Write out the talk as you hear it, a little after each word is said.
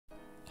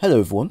Hello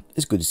everyone,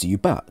 it's good to see you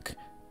back.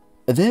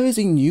 There is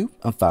a new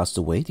and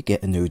faster way to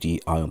get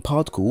Anode iron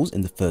particles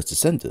in the First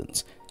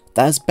Descendant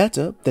that is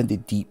better than the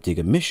Deep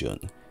Digger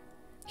mission.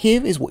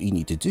 Here is what you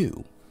need to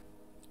do.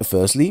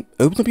 Firstly,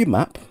 open up your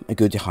map and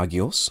go to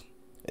Hagios,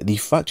 the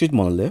Fractured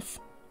Monolith,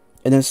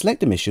 and then select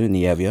the mission in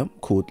the area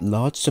called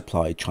Large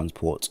Supply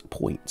Transport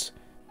Point.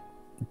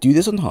 Do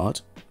this on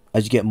hard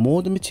as you get more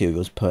of the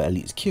materials per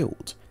elites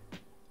killed.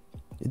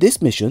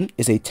 This mission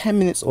is a 10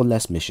 minutes or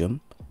less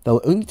mission that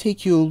will only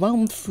take you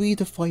around 3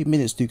 to 5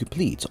 minutes to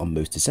complete on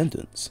most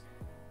Descendants.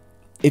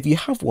 If you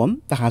have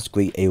one that has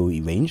great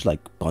AoE range like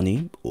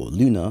Bunny or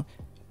Luna,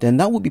 then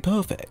that would be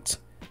perfect.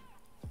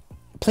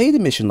 Play the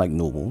mission like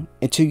normal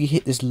until you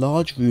hit this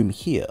large room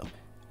here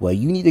where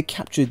you need to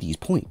capture these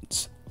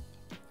points.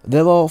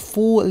 There are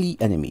 4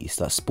 elite enemies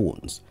that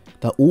spawns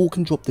that all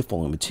can drop the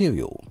following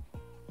material.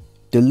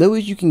 The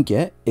lowest you can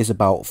get is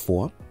about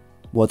 4,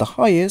 while the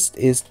highest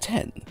is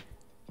 10.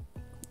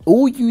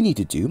 All you need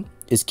to do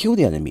is kill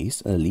the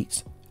enemies and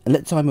elites and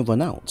let the timer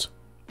run out,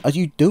 as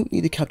you don't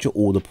need to capture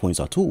all the points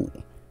at all.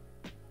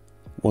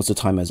 Once the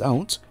timer is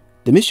out,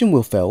 the mission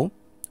will fail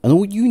and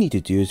all you need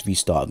to do is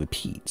restart and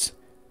repeat.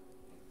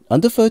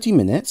 Under 30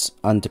 minutes,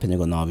 and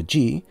depending on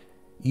RNG,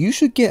 you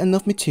should get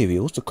enough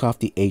materials to craft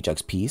the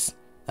Ajax piece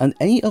and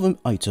any other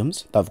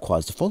items that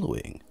requires the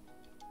following.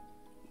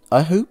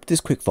 I hope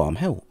this quick farm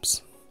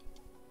helps.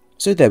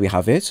 So there we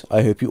have it.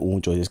 I hope you all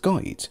enjoyed this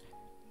guide.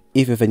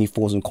 If you have any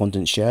thoughts on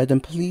content shared, then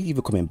please leave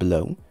a comment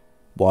below.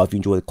 While if you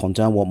enjoyed the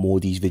content and want more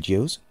of these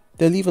videos,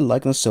 then leave a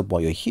like and a sub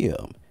while you're here.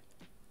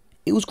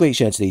 It was great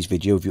sharing today's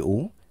video with you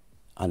all,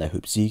 and I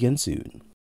hope to see you again soon.